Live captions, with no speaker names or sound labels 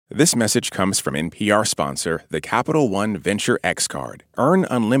This message comes from NPR sponsor, the Capital One Venture X Card. Earn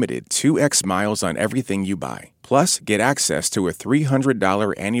unlimited 2x miles on everything you buy. Plus, get access to a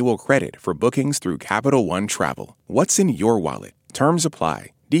 $300 annual credit for bookings through Capital One Travel. What's in your wallet? Terms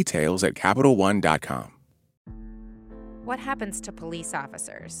apply. Details at CapitalOne.com. What happens to police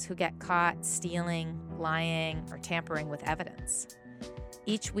officers who get caught stealing, lying, or tampering with evidence?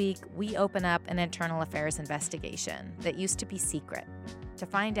 Each week, we open up an internal affairs investigation that used to be secret to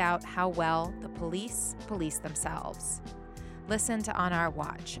find out how well the police police themselves. Listen to On Our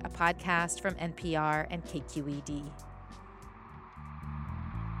Watch, a podcast from NPR and KQED.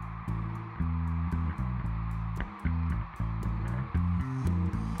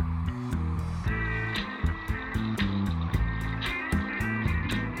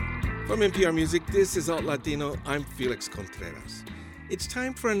 From NPR Music, this is Alt Latino. I'm Felix Contreras. It's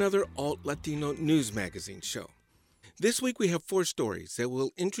time for another Alt Latino news magazine show. This week we have 4 stories that will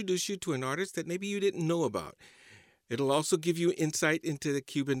introduce you to an artist that maybe you didn't know about. It'll also give you insight into the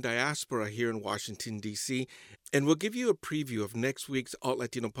Cuban diaspora here in Washington, D.C., and we'll give you a preview of next week's Alt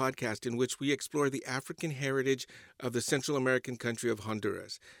Latino podcast in which we explore the African heritage of the Central American country of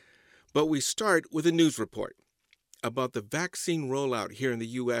Honduras. But we start with a news report about the vaccine rollout here in the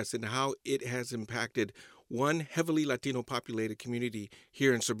U.S. and how it has impacted one heavily Latino-populated community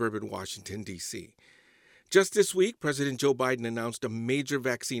here in suburban Washington, D.C. Just this week, President Joe Biden announced a major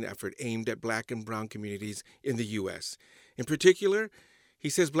vaccine effort aimed at Black and brown communities in the U.S. In particular, he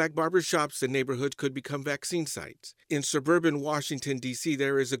says Black barbershops and neighborhoods could become vaccine sites. In suburban Washington, D.C.,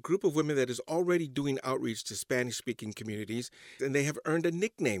 there is a group of women that is already doing outreach to Spanish-speaking communities, and they have earned a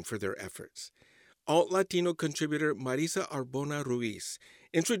nickname for their efforts. Alt Latino contributor Marisa Arbona Ruiz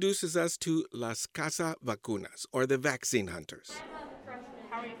introduces us to Las Casa Vacunas, or the Vaccine Hunters.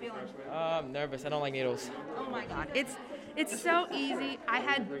 How are you feeling? I'm nervous. I don't like needles. Oh my God, it's so easy. I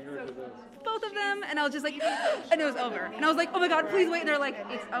had both of them, and I was just like, and it was over. And I was like, oh my God, please wait. And they're like,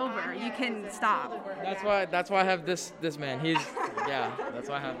 it's over. You can stop. That's why I have this man. That's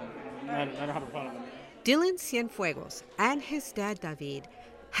why I have him. I don't have a problem. Dylan Cienfuegos and his dad David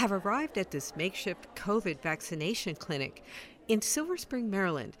have arrived at this makeshift COVID vaccination clinic in Silver Spring,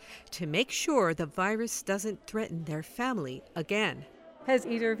 Maryland, to make sure the virus doesn't threaten their family again. Has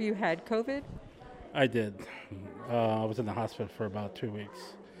either of you had COVID? I did. I was in the hospital for about 2 weeks.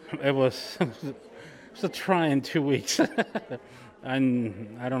 It was a trying 2 weeks.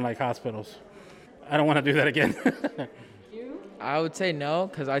 And I don't like hospitals. I don't want to do that again. I would say no,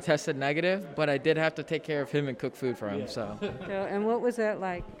 because I tested negative, but I did have to take care of him and cook food for him. So, and what was that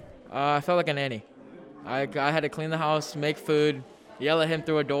like? I felt like a nanny. I had to clean the house, make food, yell at him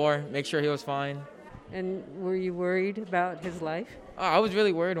through a door, make sure he was fine. And were you worried about his life? I was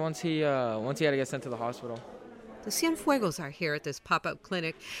really worried once he had to get sent to the hospital. The Cienfuegos are here at this pop-up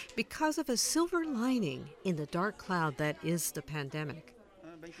clinic because of a silver lining in the dark cloud that is the pandemic.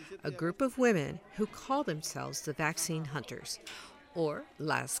 A group of women who call themselves the Vaccine Hunters, or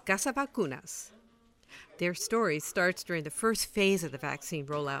Las Casa Vacunas. Their story starts during the first phase of the vaccine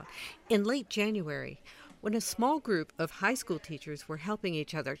rollout in late January, when a small group of high school teachers were helping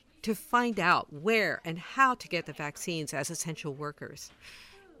each other to find out where and how to get the vaccines as essential workers.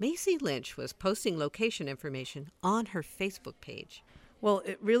 Macy Lynch was posting location information on her Facebook page. Well,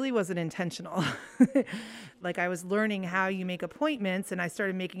 it really wasn't intentional. Like, I was learning how you make appointments, and I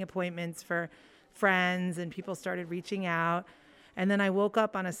started making appointments for friends, and people started reaching out. And then I woke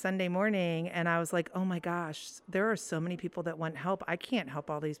up on a Sunday morning, and I was like, oh my gosh, there are so many people that want help. I can't help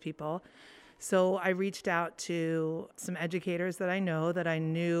all these people. So I reached out to some educators that I know that I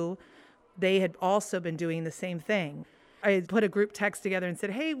knew they had also been doing the same thing. I put a group text together and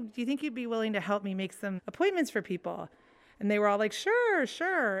said, hey, do you think you'd be willing to help me make some appointments for people? And they were all like,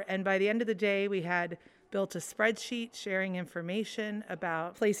 sure. And by the end of the day, we had built a spreadsheet sharing information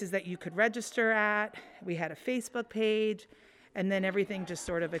about places that you could register at. We had a Facebook page, and then everything just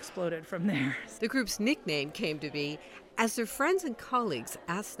sort of exploded from there. The group's nickname came to be as their friends and colleagues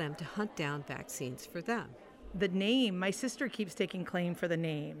asked them to hunt down vaccines for them. The name, my sister keeps taking claim for the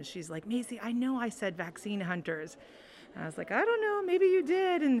name. She's like, Macy, I know I said Vaccine Hunters. And I was like, I don't know, maybe you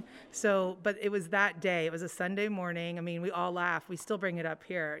did. And so, but it was that day. It was a Sunday morning. I mean, we all laugh. We still bring it up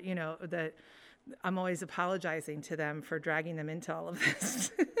here, that I'm always apologizing to them for dragging them into all of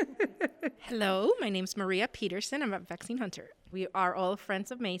this. Hello, my name's Maria Peterson. I'm a Vaccine Hunter. We are all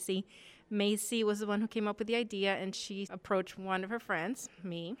friends of Macy. Macy was the one who came up with the idea, and she approached one of her friends,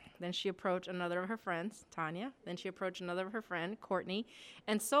 me. Then she approached another of her friends, Tanya. Then she approached another of her friend, Courtney,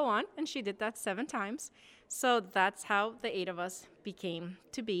 and so on. And she did that 7 times. So that's how the 8 of us became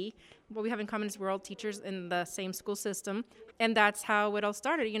to be. What we have in common is we're all teachers in the same school system. And that's how it all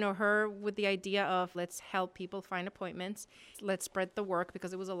started. You know, her with the idea of let's help people find appointments. Let's spread the work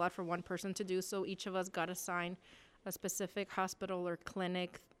because it was a lot for one person to do. So each of us got assigned a specific hospital or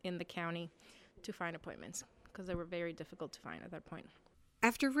clinic in the county to find appointments because they were very difficult to find at that point.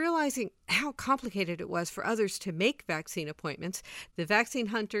 After realizing how complicated it was for others to make vaccine appointments, the vaccine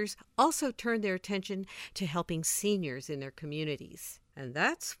hunters also turned their attention to helping seniors in their communities. And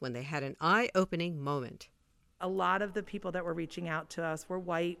that's when they had an eye-opening moment. A lot of the people that were reaching out to us were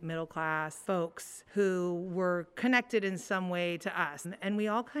white, middle-class folks who were connected in some way to us. And we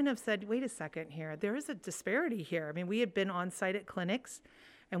all kind of said, wait a second here, there is a disparity here. I mean, we had been on site at clinics,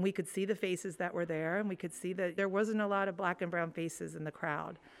 and we could see the faces that were there, and we could see that there wasn't a lot of black and brown faces in the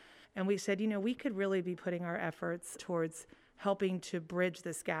crowd. And we said, you know, we could really be putting our efforts towards helping to bridge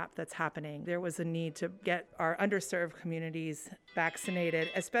this gap that's happening. There was a need to get our underserved communities vaccinated,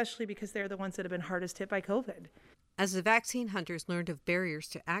 especially because they're the ones that have been hardest hit by COVID. As the vaccine hunters learned of barriers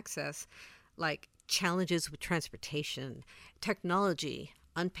to access, like challenges with transportation, technology,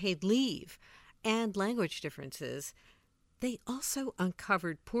 unpaid leave, and language differences, they also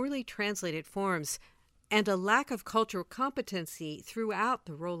uncovered poorly translated forms and a lack of cultural competency throughout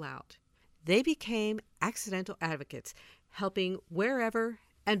the rollout. They became accidental advocates, helping wherever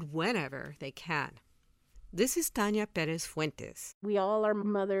and whenever they can. This is Tania Perez Fuentes. We all are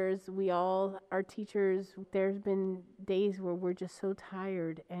mothers. We all are teachers. There's been days where we're just so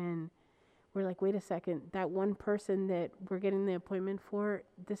tired and we're like, wait a second, that one person that we're getting the appointment for,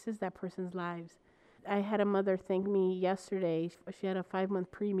 this is that person's lives. I had a mother thank me yesterday. She had a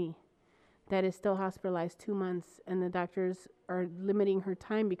 5-month preemie that is still hospitalized 2 months, and the doctors are limiting her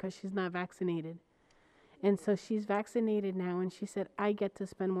time because she's not vaccinated. And so she's vaccinated now, and she said, I get to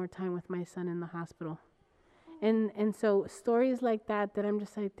spend more time with my son in the hospital. And so stories like that I'm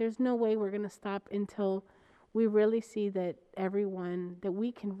just like, there's no way we're going to stop until we really see that everyone that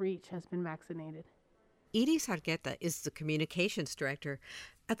we can reach has been vaccinated. Edie Sargueta is the communications director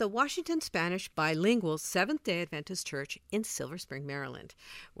at the Washington Spanish bilingual Seventh-day Adventist Church in Silver Spring, Maryland,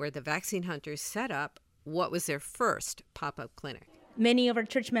 where the vaccine hunters set up what was their first pop-up clinic. Many of our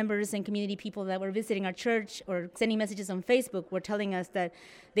church members and community people that were visiting our church or sending messages on Facebook were telling us that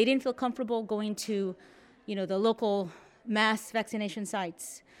they didn't feel comfortable going to, the local mass vaccination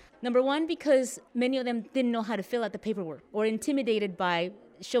sites. Number one, because many of them didn't know how to fill out the paperwork or intimidated by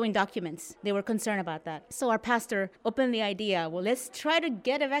showing documents. They were concerned about that. So our pastor opened the idea, well, let's try to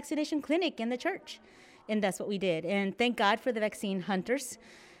get a vaccination clinic in the church. And that's what we did. And thank God for the vaccine hunters,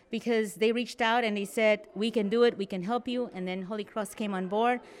 because they reached out and they said, we can do it, we can help you. And then Holy Cross came on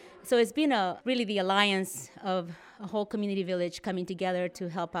board. So it's been really the alliance of a whole community village coming together to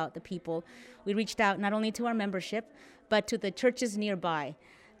help out the people. We reached out not only to our membership, but to the churches nearby,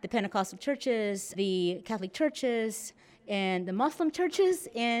 the Pentecostal churches, the Catholic churches, and the Muslim churches,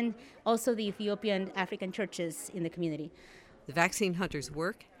 and also the Ethiopian African churches in the community. The vaccine hunters'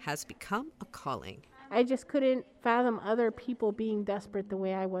 work has become a calling. I just couldn't fathom other people being desperate the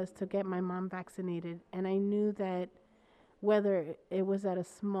way I was to get my mom vaccinated. And I knew that whether it was at a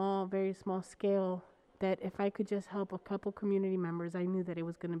small, very small scale, that if I could just help a couple community members, I knew that it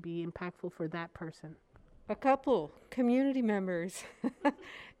was going to be impactful for that person. A couple community members.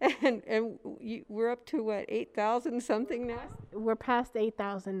 and we're up to, 8,000 something now? We're past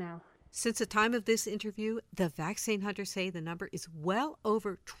 8,000 now. Since the time of this interview, the vaccine hunters say the number is well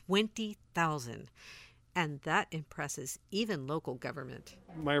over 20,000. And that impresses even local government.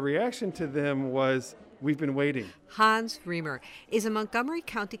 My reaction to them was, we've been waiting. Hans Riemer is a Montgomery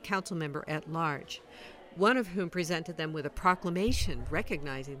County Council member at large, one of whom presented them with a proclamation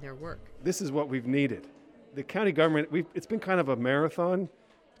recognizing their work. This is what we've needed. The county government, it's been kind of a marathon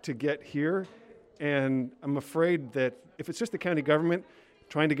to get here, and I'm afraid that if it's just the county government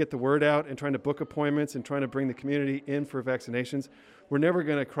trying to get the word out and trying to book appointments and trying to bring the community in for vaccinations, we're never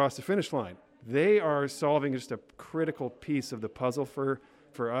going to cross the finish line. They are solving just a critical piece of the puzzle for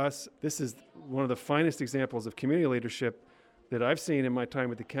us. This is one of the finest examples of community leadership that I've seen in my time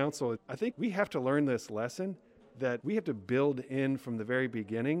with the council. I think we have to learn this lesson that we have to build in from the very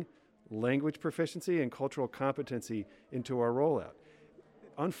beginning language proficiency and cultural competency into our rollout.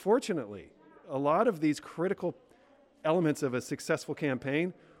 Unfortunately, a lot of these critical elements of a successful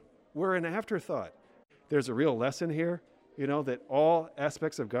campaign were an afterthought. There's a real lesson here, that all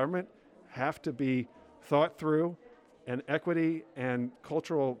aspects of government have to be thought through, an equity and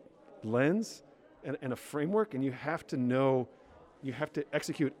cultural lens and a framework, and you have to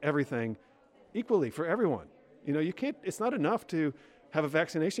execute everything equally for everyone. It's not enough to have a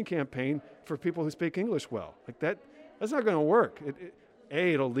vaccination campaign for people who speak English well. That's not going to work.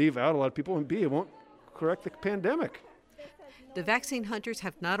 A, it'll leave out a lot of people, and B, it won't correct the pandemic. The vaccine hunters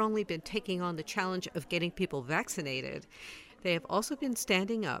have not only been taking on the challenge of getting people vaccinated, they have also been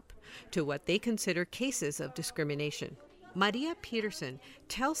standing up to what they consider cases of discrimination. Maria Peterson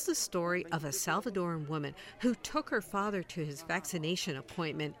tells the story of a Salvadoran woman who took her father to his vaccination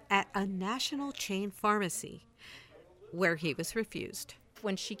appointment at a national chain pharmacy, where he was refused.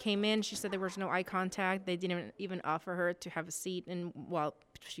 When she came in, she said there was no eye contact. They didn't even offer her to have a seat while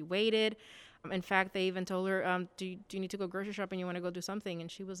she waited. In fact, they even told her, do you need to go grocery shopping? You want to go do something? And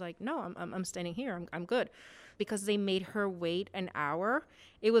she was like, no, I'm standing here. I'm good. Because they made her wait an hour.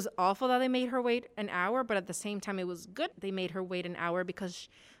 It was awful that they made her wait an hour, but at the same time, it was good they made her wait an hour because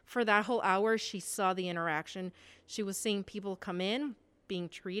for that whole hour, she saw the interaction. She was seeing people come in, being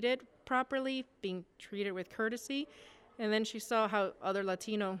treated properly, being treated with courtesy. And then she saw how other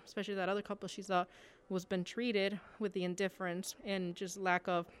Latino, especially that other couple she saw, was been treated with the indifference and just lack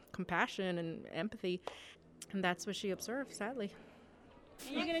of compassion and empathy. And that's what she observed, sadly.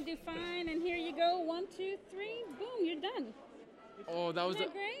 And you're going to do fine, and here you go. 1, 2, 3, boom, you're done. Oh, that was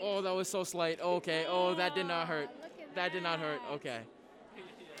that was so slight. Okay. Oh, that did not hurt. That did not hurt. Okay.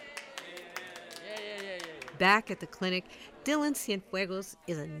 Yeah. Back at the clinic, Dylan Cienfuegos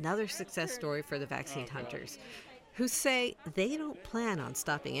is another success story for the vaccine hunters, who say they don't plan on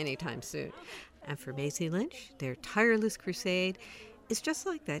stopping anytime soon. And for Macy Lynch, their tireless crusade is just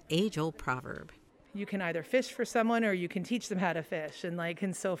like that age-old proverb. You can either fish for someone or you can teach them how to fish.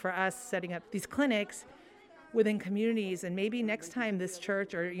 And so for us, setting up these clinics within communities, and maybe next time this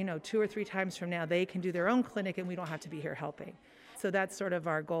church or, 2 or 3 times from now, they can do their own clinic and we don't have to be here helping. So that's sort of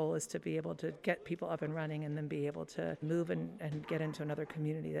our goal, is to be able to get people up and running and then be able to move and get into another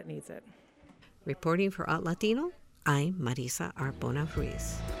community that needs it. Reporting for Alt Latino, I'm Marisa Arbona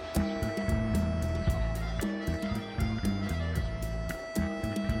Ruiz.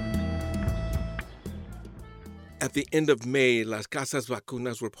 At the end of May, Las Casas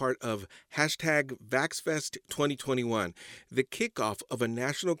Vacunas were part of #VaxFest 2021, the kickoff of a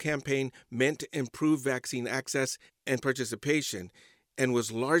national campaign meant to improve vaccine access and participation, and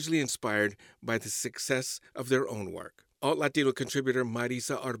was largely inspired by the success of their own work. Alt Latino contributor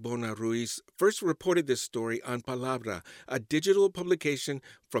Marisa Arbona Ruiz first reported this story on Palabra, a digital publication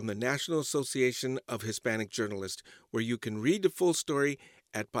from the National Association of Hispanic Journalists, where you can read the full story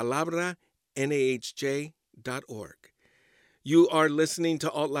at palabranahj.org. You are listening to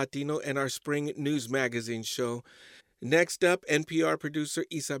Alt Latino and our spring news magazine show. Next up, NPR producer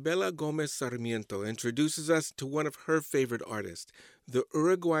Isabela Gomez Sarmiento introduces us to one of her favorite artists, the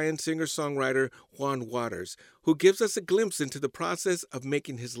Uruguayan singer-songwriter Juan Waters, who gives us a glimpse into the process of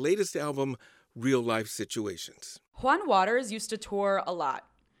making his latest album, Real Life Situations. Juan Waters used to tour a lot,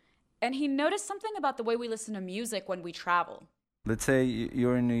 and he noticed something about the way we listen to music when we travel. Let's say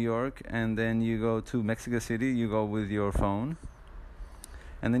you're in New York and then you go to Mexico City, you go with your phone,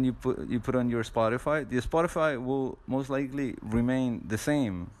 and then you put on your Spotify. The Spotify will most likely remain the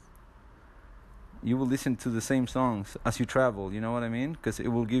same. You will listen to the same songs as you travel, you know what I mean? Because it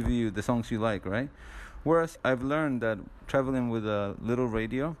will give you the songs you like, right? Whereas I've learned that traveling with a little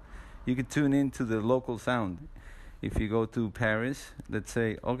radio, you can tune into the local sound. If you go to Paris, let's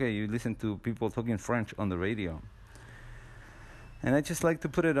say, okay, you listen to people talking French on the radio. And I just like to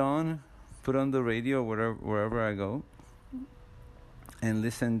put on the radio wherever I go, and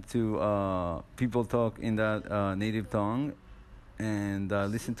listen to people talk in that native tongue, and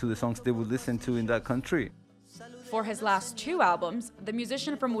listen to the songs they would listen to in that country. For his last 2 albums, the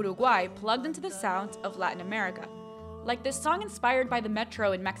musician from Uruguay plugged into the sounds of Latin America, like this song inspired by the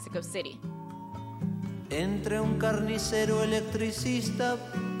metro in Mexico City. Entre un carnicero electricista,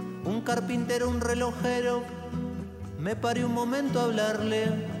 un carpintero, un relojero, me paré un momento a hablarle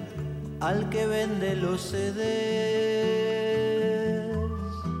al que vende los CDs.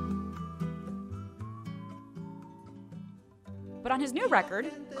 But on his new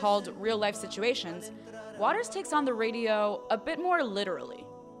record, called Real Life Situations, Waters takes on the radio a bit more literally.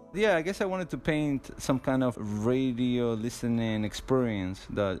 Yeah, I guess I wanted to paint some kind of radio listening experience,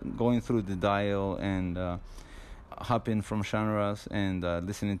 that going through the dial and hopping from genres and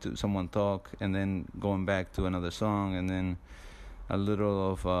listening to someone talk and then going back to another song and then a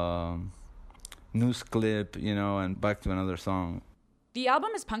little of news clip, and back to another song. The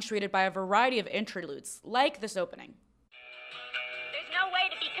album is punctuated by a variety of interludes, like this opening. There's no way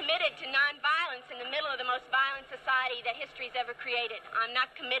to be committed to nonviolence in the middle of the most violent society that history's ever created. I'm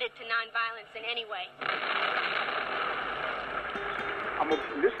not committed to nonviolence in any way. I'm going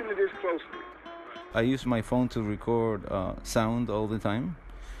to listen to this closely. I use my phone to record sound all the time,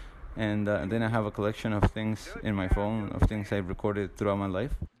 and then I have a collection of things in my phone, of things I've recorded throughout my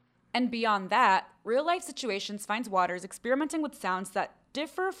life. And beyond that, Real Life Situations finds Waters experimenting with sounds that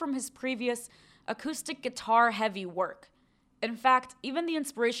differ from his previous acoustic guitar-heavy work. In fact, even the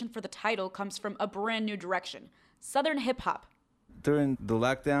inspiration for the title comes from a brand new direction, Southern hip-hop. During the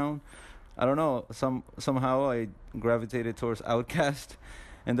lockdown, I don't know, somehow I gravitated towards Outkast,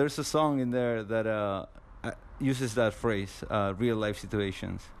 and there's a song in there that uses that phrase, real life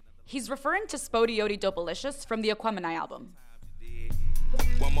situations. He's referring to Spodioti Dopalicious from the Aquemini album.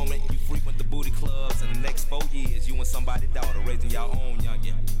 One moment you frequent the booty clubs, and the next 4 years you and somebody's daughter raising your own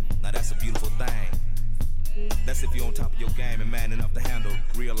youngin'. Now that's a beautiful thing. That's if you're on top of your game and man enough to handle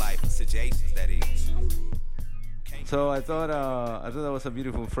real life situations, that is. So I thought that was a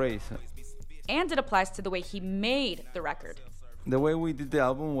beautiful phrase. And it applies to the way he made the record. The way we did the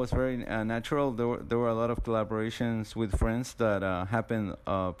album was very natural. There were a lot of collaborations with friends that happened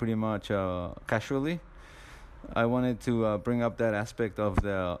pretty much casually. I wanted to bring up that aspect of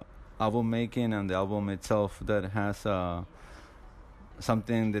the album making and the album itself that has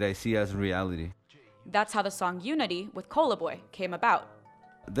something that I see as reality. That's how the song Unity with Cola Boy came about.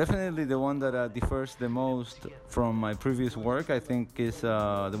 Definitely the one that differs the most from my previous work, I think, is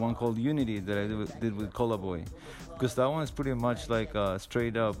the one called Unity that I did with Cola Boy. Because that one is pretty much like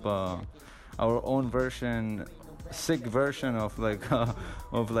straight up our own version, sick version of like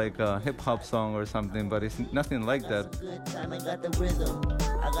a hip-hop song or something, but it's nothing like that. Good time, I got the rhythm,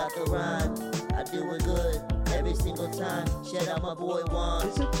 I got the rhyme, I do it good every single time. Shout out my boy Juan.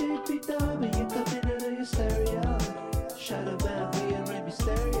 It's a GPW coming out of your stereo. Shout out man, we are in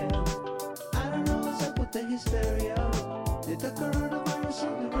stereo. I don't know what's up with the hysteria. Did the coronavirus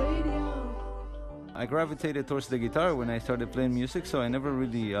on the radio? I gravitated towards the guitar when I started playing music, so I never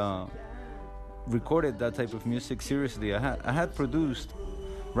really recorded that type of music seriously. I had produced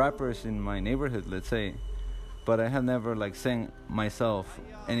rappers in my neighborhood, let's say, but I had never like sang myself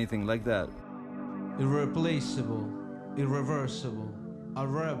anything like that. Irreplaceable, irreversible, a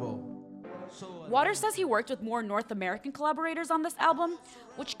rebel. Waters says he worked with more North American collaborators on this album,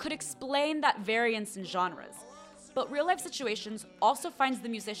 which could explain that variance in genres. But Real Life Situations also finds the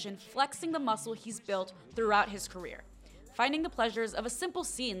musician flexing the muscle he's built throughout his career, finding the pleasures of a simple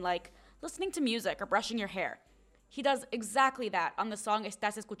scene like listening to music or brushing your hair. He does exactly that on the song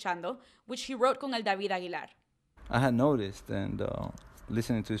Estás Escuchando, which he wrote con el David Aguilar. I had noticed and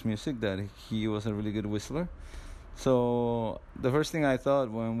listening to his music that he was a really good whistler. So the first thing I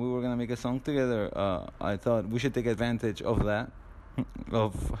thought when we were going to make a song together, I thought we should take advantage of that,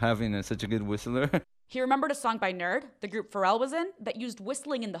 of having such a good whistler. He remembered a song by Nerd, the group Pharrell was in, that used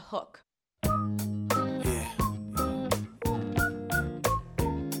whistling in the hook.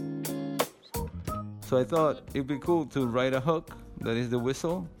 So I thought it'd be cool to write a hook that is the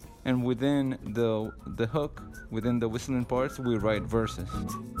whistle, and within the hook, within the whistling parts, we write verses.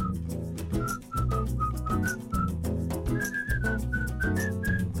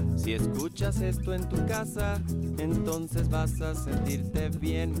 Si escuchas esto en tu casa, entonces vas a sentirte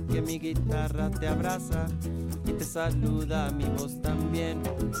bien, que mi guitarra te abraza y te saluda mi voz también.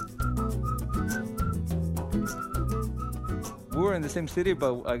 We were in the same city,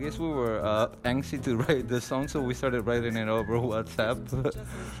 but I guess we were anxious to write the song, so we started writing it over WhatsApp.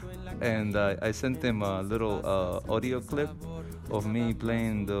 And I sent him a little audio clip of me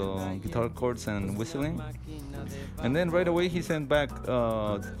playing the guitar chords and whistling. And then right away he sent back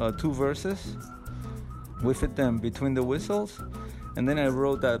 2 verses. We fit them between the whistles. And then I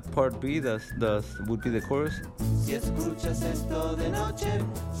wrote that part B that would be the chorus. Si escuchas esto de noche,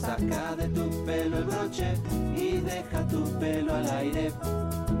 saca de tu pelo el broche y deja tu pelo al aire.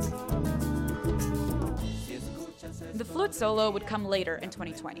 The flute solo would come later in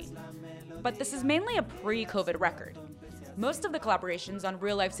 2020. But this is mainly a pre-COVID record. Most of the collaborations on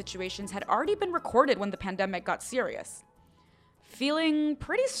Real Life Situations had already been recorded when the pandemic got serious. Feeling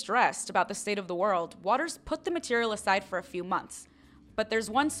pretty stressed about the state of the world, Waters put the material aside for a few months. But there's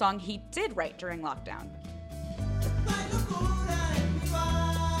one song he did write during lockdown.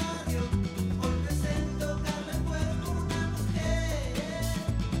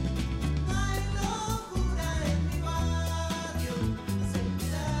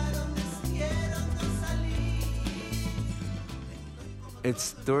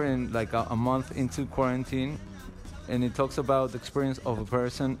 It's during like a month into quarantine, and it talks about the experience of a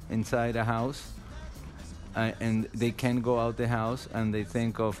person inside a house, and they can't go out the house, and they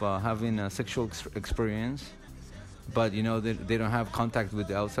think of having a sexual experience, but you know they don't have contact with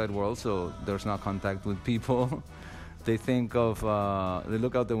the outside world, so there's no contact with people. They think of they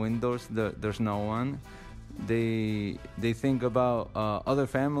look out the windows, there's no one. They think about other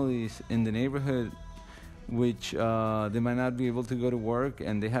families in the neighborhood which they might not be able to go to work,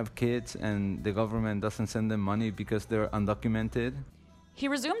 and they have kids, and the government doesn't send them money because they're undocumented. He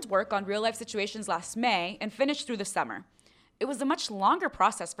resumed work on Real Life Situations last May and finished through the summer. It was a much longer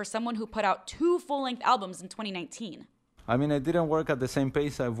process for someone who put out 2 full-length albums in 2019. I mean, I didn't work at the same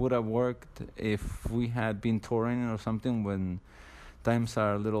pace I would have worked if we had been touring or something when times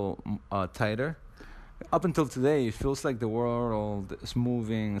are a little tighter. Up until today, it feels like the world is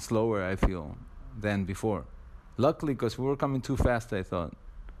moving slower, I feel, than before. Luckily, because we were coming too fast, I thought.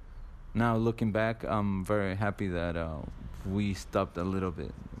 Now, looking back, I'm very happy that we stopped a little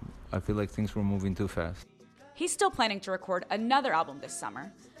bit. I feel like things were moving too fast. He's still planning to record another album this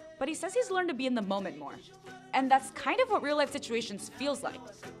summer, but he says he's learned to be in the moment more. And that's kind of what Real Life Situations feels like.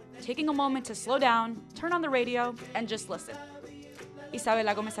 Taking a moment to slow down, turn on the radio, and just listen.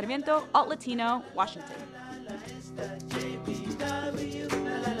 Isabela Gomez Sarmiento, Alt Latino, Washington.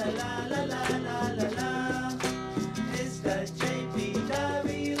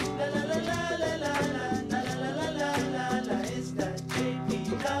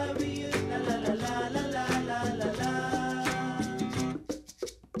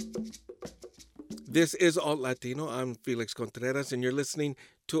 This is Alt Latino. I'm Felix Contreras, and you're listening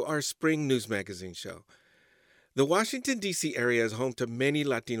to our spring news magazine show. The Washington, D.C. area is home to many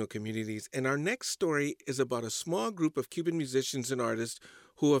Latino communities, and our next story is about a small group of Cuban musicians and artists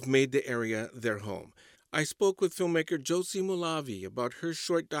who have made the area their home. I spoke with filmmaker Josie Mulavi about her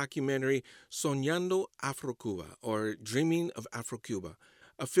short documentary Soñando Afro-Cuba, or Dreaming of Afro-Cuba,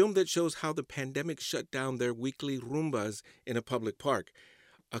 a film that shows how the pandemic shut down their weekly rumbas in a public park,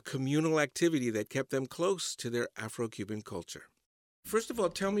 a communal activity that kept them close to their Afro-Cuban culture. First of all,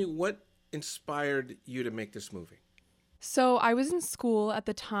 tell me what inspired you to make this movie? So I was in school at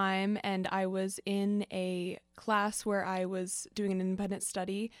the time, and I was in a class where I was doing an independent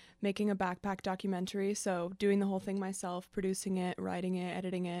study, making a backpack documentary, so doing the whole thing myself, producing it, writing it,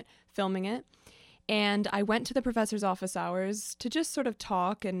 editing it, filming it. And I went to the professor's office hours to just sort of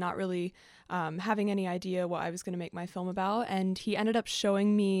talk and not really having any idea what I was going to make my film about. And he ended up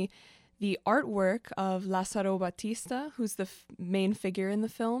showing me the artwork of Lázaro Batista, who's the main figure in the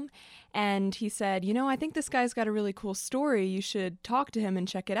film. And he said, you know, I think this guy's got a really cool story. You should talk to him and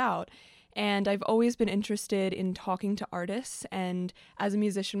check it out. And I've always been interested in talking to artists. And as a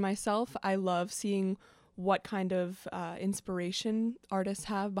musician myself, I love seeing what kind of inspiration artists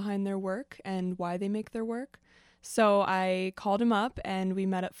have behind their work and why they make their work. So I called him up and we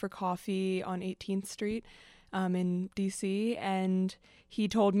met up for coffee on 18th Street in DC, and he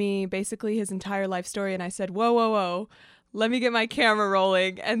told me basically his entire life story, and I said, whoa, let me get my camera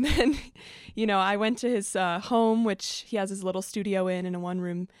rolling. And then, you know, I went to his home, which he has his little studio in a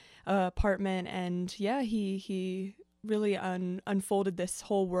one-room apartment, and yeah, he really unfolded this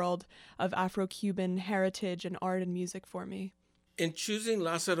whole world of Afro-Cuban heritage and art and music for me. In choosing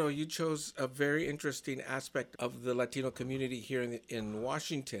Lázaro, you chose a very interesting aspect of the Latino community here in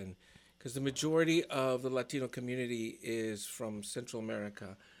Washington, because the majority of the Latino community is from Central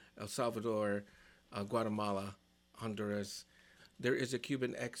America, El Salvador, Guatemala, Honduras. There is a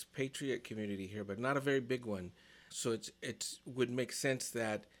Cuban expatriate community here, but not a very big one. So it would make sense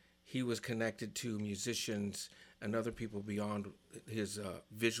that he was connected to musicians and other people beyond his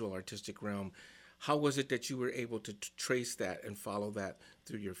visual artistic realm. How was it that you were able to trace that and follow that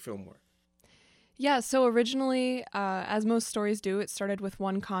through your film work? Yeah, so originally, as most stories do, it started with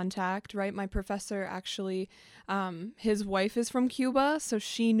one contact, right? My professor actually, his wife is from Cuba, so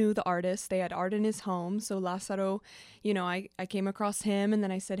she knew the artist. They had art in his home. So Lázaro, you know, I came across him, and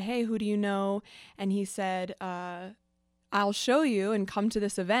then I said, hey, who do you know? And he said, I'll show you and come to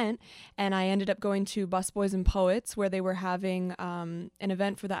this event. And I ended up going to Busboys and Poets, where they were having an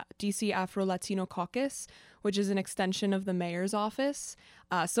event for the DC Afro-Latino Caucus, which is an extension of the mayor's office.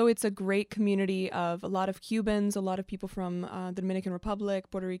 So it's a great community of a lot of Cubans, a lot of people from the Dominican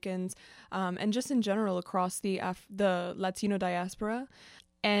Republic, Puerto Ricans, and just in general across the Latino diaspora.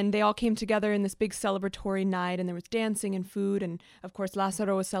 And they all came together in this big celebratory night, and there was dancing and food, and of course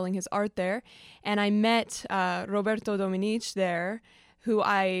Lázaro was selling his art there. And I met Roberto Dominic there, who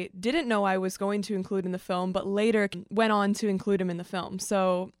I didn't know I was going to include in the film, but later went on to include him in the film.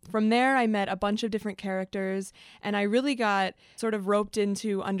 So from there, I met a bunch of different characters, and I really got sort of roped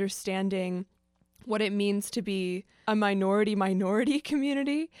into understanding what it means to be a minority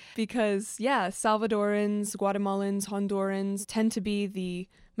community, because Salvadorans, Guatemalans, Hondurans tend to be the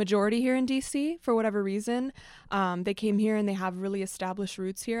majority here in DC for whatever reason. They came here and they have really established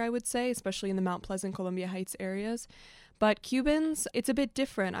roots here, I would say, especially in the Mount Pleasant, Columbia Heights areas. But Cubans, it's a bit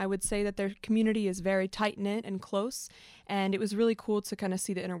different. I would say that their community is very tight-knit and close, and it was really cool to kind of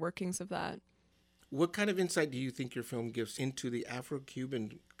see the inner workings of that. What kind of insight do you think your film gives into the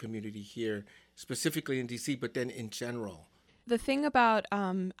Afro-Cuban community here, specifically in DC, but then in general? The thing about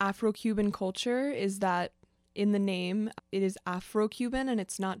Afro-Cuban culture is that in the name, it is Afro-Cuban and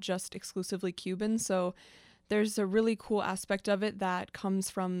it's not just exclusively Cuban. So there's a really cool aspect of it that comes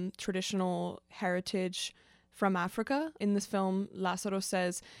from traditional heritage from Africa. In this film, Lázaro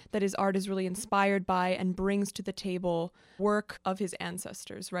says that his art is really inspired by and brings to the table work of his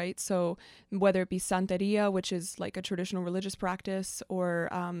ancestors, right? So whether it be Santeria, which is like a traditional religious practice, or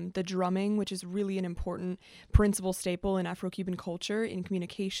the drumming, which is really an important principal staple in Afro-Cuban culture, in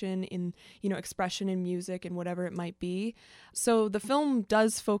communication, in, expression in music and whatever it might be. So the film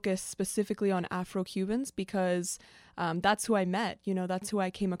does focus specifically on Afro-Cubans because that's who I met, that's who I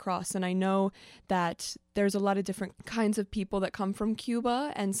came across. And I know that there's a lot of different kinds of people that come from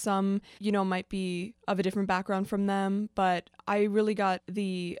Cuba, and some, might be of a different background from them. But I really got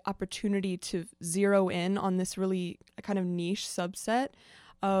the opportunity to zero in on this really kind of niche subset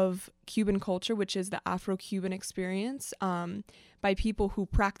of Cuban culture, which is the Afro-Cuban experience, by people who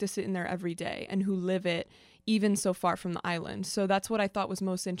practice it in their everyday and who live it even so far from the island. So that's what I thought was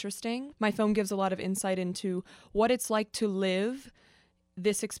most interesting. My film gives a lot of insight into what it's like to live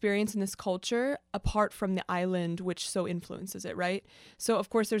this experience and this culture apart from the island, which so influences it, right? So of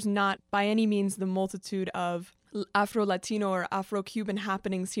course there's not by any means the multitude of Afro-Latino or Afro-Cuban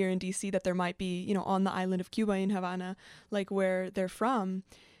happenings here in DC that there might be, on the island of Cuba in Havana, like where they're from.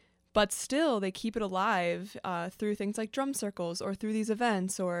 But still, they keep it alive through things like drum circles or through these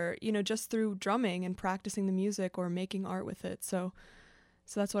events or, just through drumming and practicing the music or making art with it. So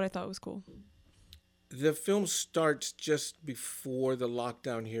that's what I thought was cool. The film starts just before the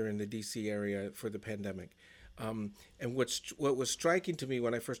lockdown here in the D.C. area for the pandemic. And what was striking to me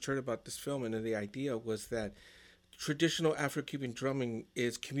when I first heard about this film and the idea was that traditional Afro-Cuban drumming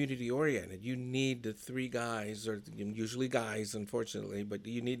is community-oriented. You need the three guys, or usually guys, unfortunately, but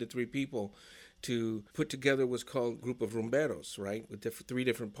you need the three people to put together what's called a group of rumberos, right, with three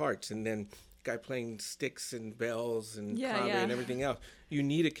different parts, and then guy playing sticks and bells and clave and everything else. You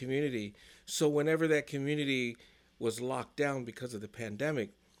need a community. So whenever that community was locked down because of the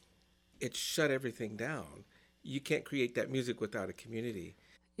pandemic, it shut everything down. You can't create that music without a community.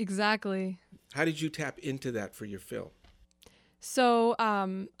 Exactly. How did you tap into that for your film? So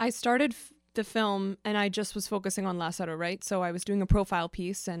I started the film and I just was focusing on Lázaro, right? So I was doing a profile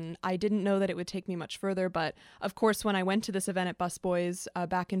piece and I didn't know that it would take me much further. But of course, when I went to this event at Busboys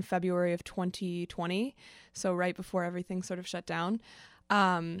back in February of 2020, so right before everything sort of shut down,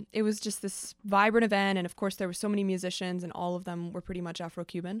 it was just this vibrant event. And of course, there were so many musicians and all of them were pretty much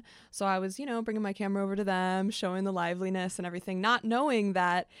Afro-Cuban. So I was, bringing my camera over to them, showing the liveliness and everything, not knowing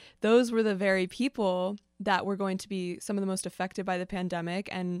that those were the very people that were going to be some of the most affected by the pandemic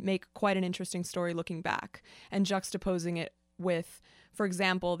and make quite an interesting story looking back and juxtaposing it with, for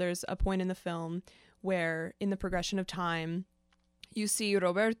example, there's a point in the film where in the progression of time, you see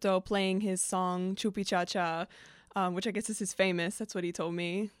Roberto playing his song Chupi Cha Cha, which I guess is his famous, that's what he told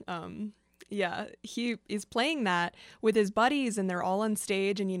me. He is playing that with his buddies and they're all on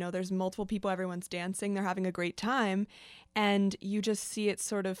stage and, there's multiple people, everyone's dancing, they're having a great time. And you just see it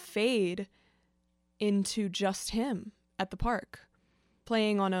sort of fade into just him at the park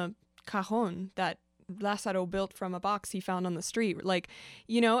playing on a cajon that Lázaro built from a box he found on the street,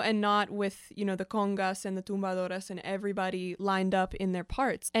 and not with, the congas and the tumbadoras and everybody lined up in their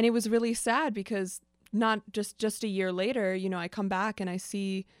parts. And it was really sad because not just a year later, I come back and I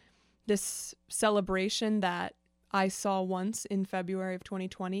see this celebration that I saw once in February of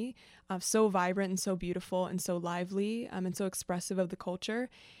 2020, so vibrant and so beautiful and so lively and so expressive of the culture,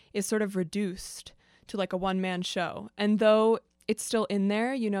 is sort of reduced to like a one-man show. And though it's still in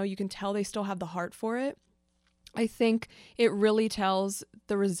there, you can tell they still have the heart for it. I think it really tells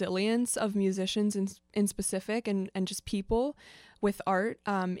the resilience of musicians in specific and just people with art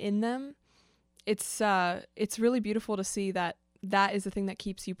in them. It's really beautiful to see that is the thing that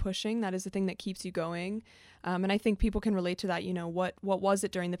keeps you pushing. That is the thing that keeps you going. And I think people can relate to that. What was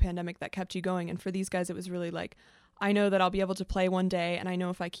it during the pandemic that kept you going? And for these guys, it was really like, I know that I'll be able to play one day, and I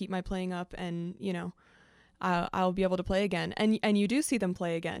know if I keep my playing up and, I'll be able to play again. And you do see them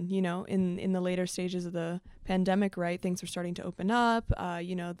play again, in the later stages of the pandemic, right? Things were starting to open up.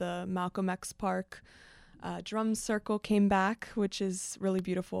 The Malcolm X Park drum circle came back, which is really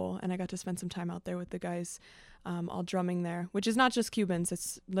beautiful. And I got to spend some time out there with the guys all drumming there, which is not just Cubans.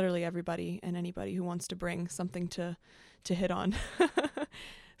 It's literally everybody and anybody who wants to bring something to hit on.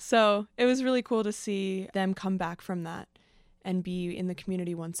 So it was really cool to see them come back from that and be in the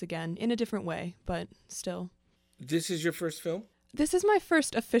community once again in a different way, but still. This is your first film? This is my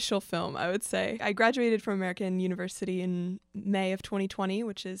first official film, I would say. I graduated from American University in May of 2020,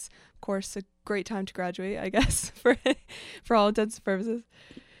 which is, of course, a great time to graduate, I guess, for all intents and purposes.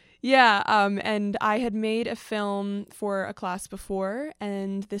 Yeah, and I had made a film for a class before,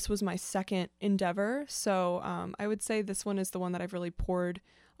 and this was my second endeavor. So I would say this one is the one that I've really poured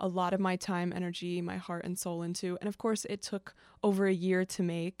a lot of my time, energy, my heart, and soul into. And of course, it took over a year to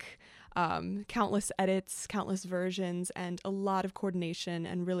make. Countless edits, countless versions, and a lot of coordination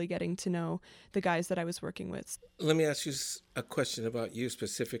and really getting to know the guys that I was working with. Let me ask you a question about you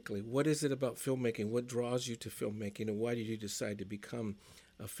specifically. What is it about filmmaking? What draws you to filmmaking, and why did you decide to become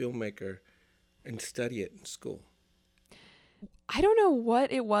a filmmaker and study it in school? I don't know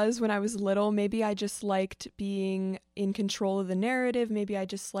what it was when I was little. Maybe I just liked being in control of the narrative. Maybe I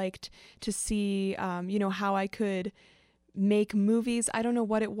just liked to see, how I could make movies. I don't know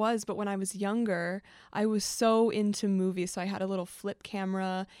what it was, but when I was younger, I was so into movies. So I had a little flip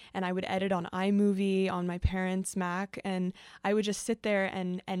camera and I would edit on iMovie on my parents' Mac, and I would just sit there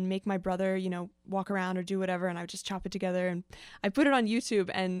and make my brother, walk around or do whatever, and I would just chop it together and I put it on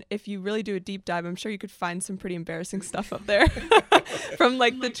YouTube. And if you really do a deep dive, I'm sure you could find some pretty embarrassing stuff up there from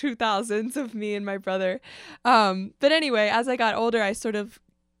like the 2000s of me and my brother. But anyway, as I got older, I sort of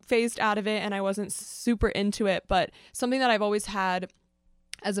phased out of it and I wasn't super into it, but something that I've always had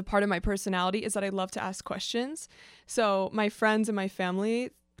as a part of my personality is that I love to ask questions. So my friends and my family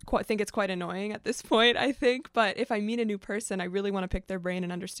think it's quite annoying at this point, I think, but if I meet a new person, I really want to pick their brain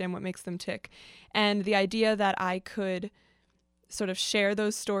and understand what makes them tick. And the idea that I could sort of share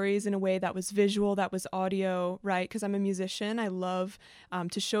those stories in a way that was visual, that was audio, right? Because I'm a musician. I love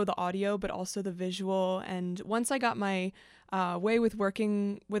to show the audio, but also the visual. And once I got my way with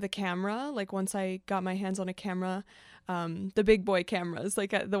working with a camera, like once I got my hands on a camera, the big boy cameras,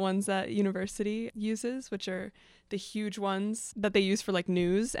 like the ones that university uses, which are the huge ones that they use for like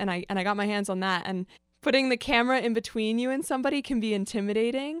news. And I got my hands on that. And putting the camera in between you and somebody can be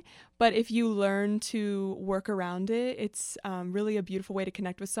intimidating, but if you learn to work around it, it's really a beautiful way to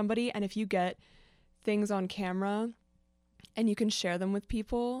connect with somebody. And if you get things on camera and you can share them with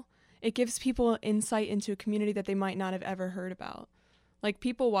people, it gives people insight into a community that they might not have ever heard about. Like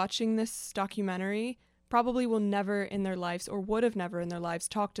people watching this documentary probably will never in their lives, or would have never in their lives,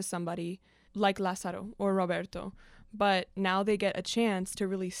 talked to somebody like Lázaro or Roberto. But now they get a chance to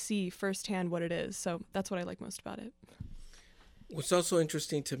really see firsthand what it is. So that's what I like most about it. What's also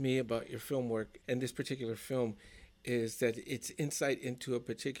interesting to me about your film work and this particular film is that it's insight into a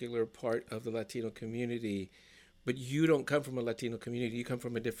particular part of the Latino community, but you don't come from a Latino community. You come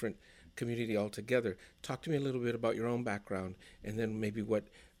from a different community altogether. Talk to me a little bit about your own background and then maybe what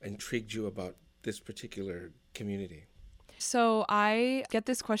intrigued you about this particular community. So I get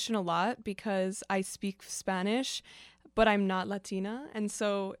this question a lot because I speak Spanish, but I'm not Latina. And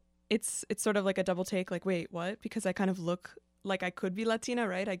so it's sort of like a double take, like, wait, what? Because I kind of look like I could be Latina,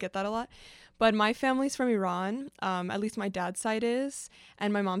 right? I get that a lot. But my family's from Iran, at least my dad's side is,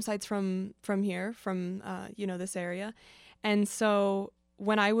 and my mom's side's from here, from, this area. And so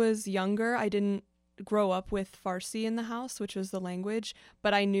when I was younger, I didn't grow up with Farsi in the house, which was the language,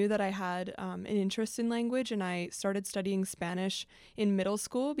 but I knew that I had an interest in language, and I started studying Spanish in middle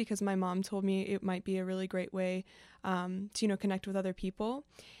school because my mom told me it might be a really great way to connect with other people.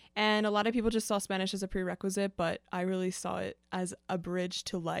 And a lot of people just saw Spanish as a prerequisite, but I really saw it as a bridge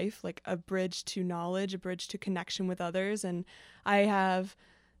to life, like a bridge to knowledge, a bridge to connection with others. And I have,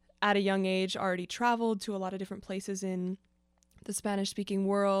 at a young age, already traveled to a lot of different places in the Spanish-speaking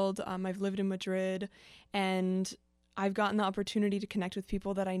world. I've lived in Madrid, and I've gotten the opportunity to connect with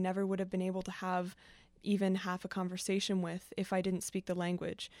people that I never would have been able to have even half a conversation with if I didn't speak the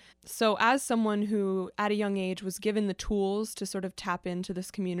language. So as someone who at a young age was given the tools to sort of tap into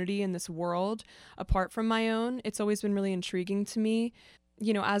this community and this world apart from my own, it's always been really intriguing to me,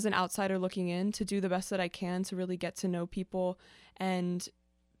 as an outsider looking in, to do the best that I can to really get to know people and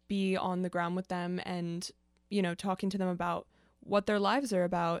be on the ground with them and, talking to them about what their lives are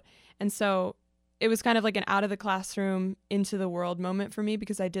about. And so it was kind of like an out of the classroom into the world moment for me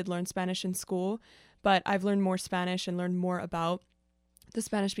because I did learn Spanish in school, but I've learned more Spanish and learned more about the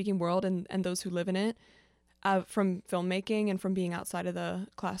Spanish-speaking world and those who live in it from filmmaking and from being outside of the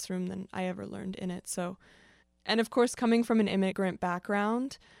classroom than I ever learned in it. So, and of course, coming from an immigrant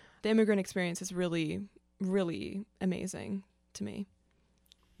background, the immigrant experience is really, really amazing to me.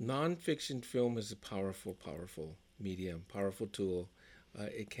 Nonfiction film is a powerful, powerful medium, powerful tool.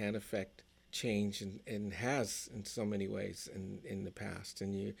 It can affect change and has in so many ways in the past.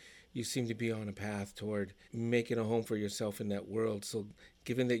 And you seem to be on a path toward making a home for yourself in that world. So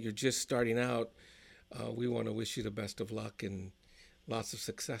given that you're just starting out, we want to wish you the best of luck and lots of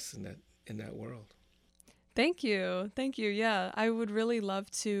success in that world. Thank you. Thank you. Yeah, I would really love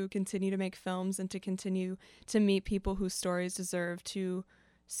to continue to make films and to continue to meet people whose stories deserve to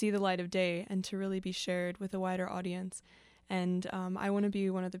see the light of day and to really be shared with a wider audience. And I want to be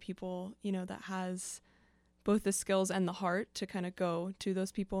one of the people, that has both the skills and the heart to kind of go to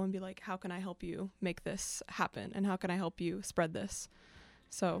those people and be like, how can I help you make this happen? And how can I help you spread this?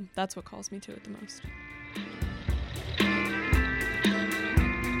 So that's what calls me to it the most.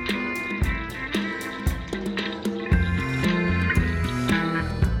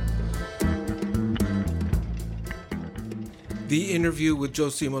 The interview with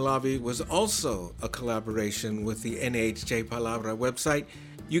Josie Malavi was also a collaboration with the NAHJ Palabra website.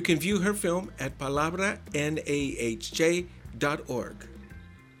 You can view her film at palabraNAHJ.org.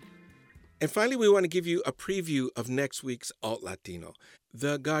 And finally, we want to give you a preview of next week's Alt Latino.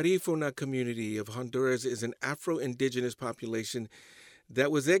 The Garifuna community of Honduras is an Afro-Indigenous population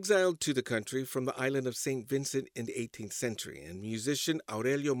that was exiled to the country from the island of St. Vincent in the 18th century. And musician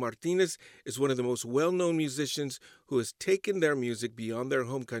Aurelio Martinez is one of the most well-known musicians who has taken their music beyond their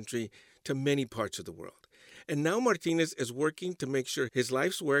home country to many parts of the world. And now Martinez is working to make sure his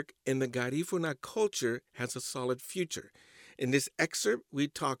life's work in the Garifuna culture has a solid future. In this excerpt, we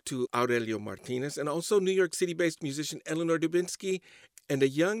talk to Aurelio Martinez and also New York City-based musician Eleanor Dubinsky and a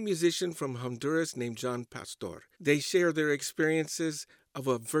young musician from Honduras named John Pastor. They share their experiences of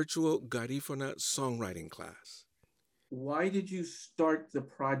a virtual Garifuna songwriting class. Why did you start the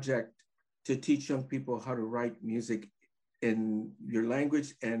project to teach young people how to write music in your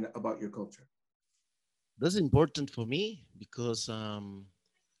language and about your culture? That's important for me because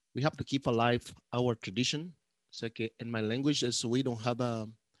we have to keep alive our tradition. So in my language, so we don't have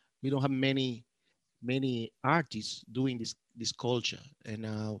many artists doing this culture, and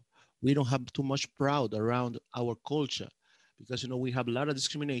we don't have too much proud around our culture because we have a lot of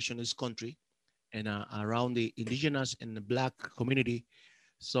discrimination in this country and around the indigenous and the Black community.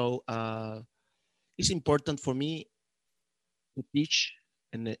 So it's important for me to teach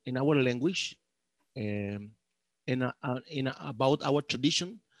in our language and about our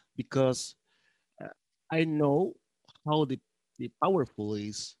tradition because I know how the powerful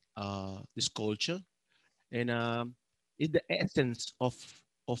is this culture, and it's the essence of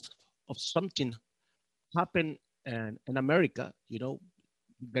something happen in America.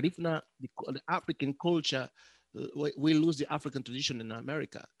 Garifuna, the African culture, we lose the African tradition in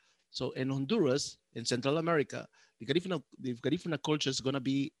America. So in Honduras, in Central America, the Garifuna culture is gonna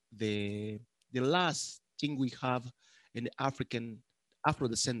be the last thing we have in the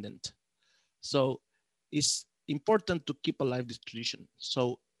Afro-descendant. So it's important to keep alive this tradition.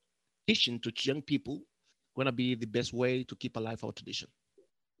 So teaching to young people gonna be the best way to keep alive our tradition.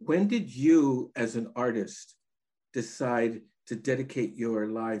 When did you, as an artist, decide to dedicate your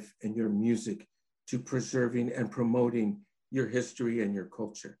life and your music to preserving and promoting your history and your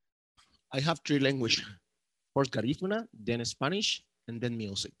culture? I have 3 languages. First Garifuna, then Spanish, and then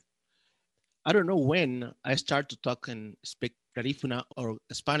music. I don't know when I start to talk and speak Garifuna or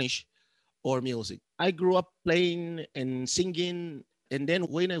Spanish or music. I grew up playing and singing, and then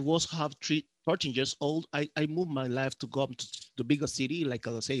when I was 13 years old, I moved my life to go to the bigger city like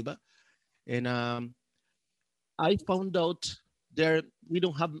Ceiba, and I found out there we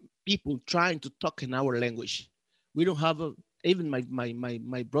don't have people trying to talk in our language. We don't have even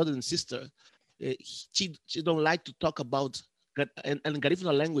my brother and sister. She don't like to talk about and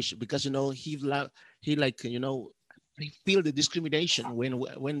Garifuna language because he feel the discrimination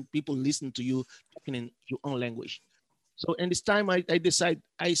when people listen to you talking in your own language. So in this time, I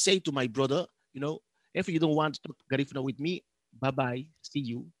say to my brother, if you don't want to talk Garifuna with me, bye-bye, see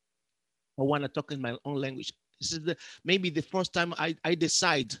you. I want to talk in my own language. This is maybe the first time I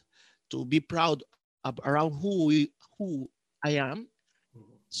decide to be proud around who I am.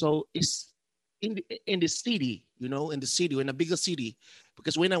 So it's in the city, in a bigger city,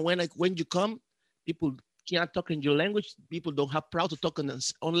 because when you come, people can't talk in your language. People don't have proud to talk in their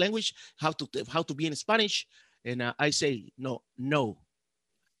own language. How to be in Spanish, and I say no.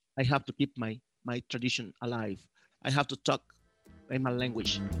 I have to keep my tradition alive. I have to talk in my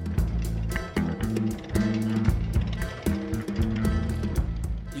language.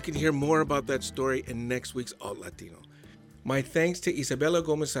 You can hear more about that story in next week's Alt Latino. My thanks to Isabela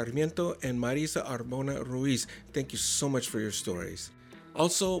Gomez Sarmiento and Marisa Arbona Ruiz. Thank you so much for your stories.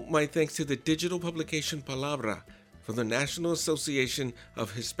 Also, my thanks to the digital publication Palabra from the National Association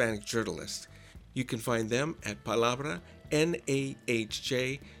of Hispanic Journalists. You can find them at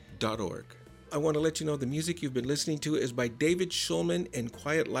palabraNAHJ.org. I want to let you know the music you've been listening to is by David Schulman and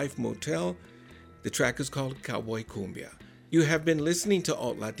Quiet Life Motel. The track is called Cowboy Cumbia. You have been listening to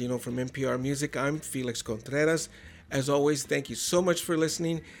Alt Latino from NPR Music. I'm Felix Contreras. As always, thank you so much for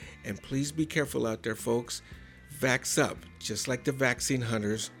listening, and please be careful out there, folks. Vax up, just like the vaccine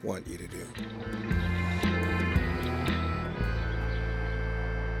hunters want you to do.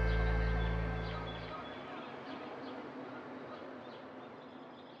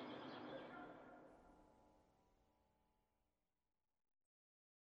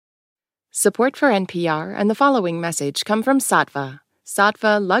 Support for NPR and the following message come from Sattva.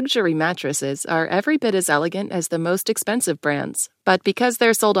 Sattva luxury mattresses are every bit as elegant as the most expensive brands, but because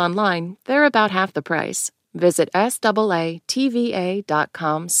they're sold online, they're about half the price. Visit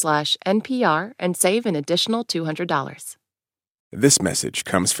SAATVA.com/NPR and save an additional $200. This message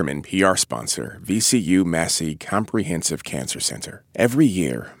comes from NPR sponsor VCU Massey Comprehensive Cancer Center. Every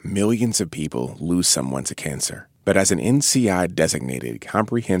year, millions of people lose someone to cancer. But as an NCI-designated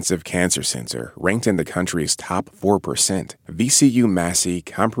comprehensive cancer center ranked in the country's top 4%, VCU Massey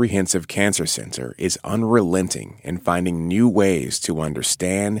Comprehensive Cancer Center is unrelenting in finding new ways to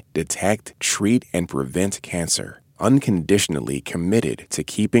understand, detect, treat, and prevent cancer. Unconditionally committed to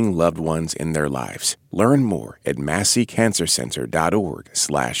keeping loved ones in their lives. Learn more at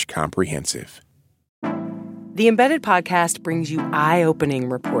masseycancercenter.org/comprehensive. The Embedded Podcast brings you eye-opening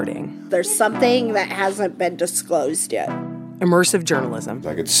reporting. There's something that hasn't been disclosed yet. Immersive journalism.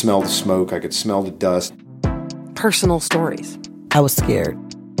 I could smell the smoke. I could smell the dust. Personal stories. I was scared.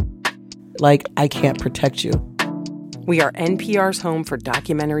 Like, I can't protect you. We are NPR's home for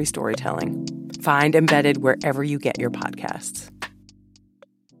documentary storytelling. Find Embedded wherever you get your podcasts.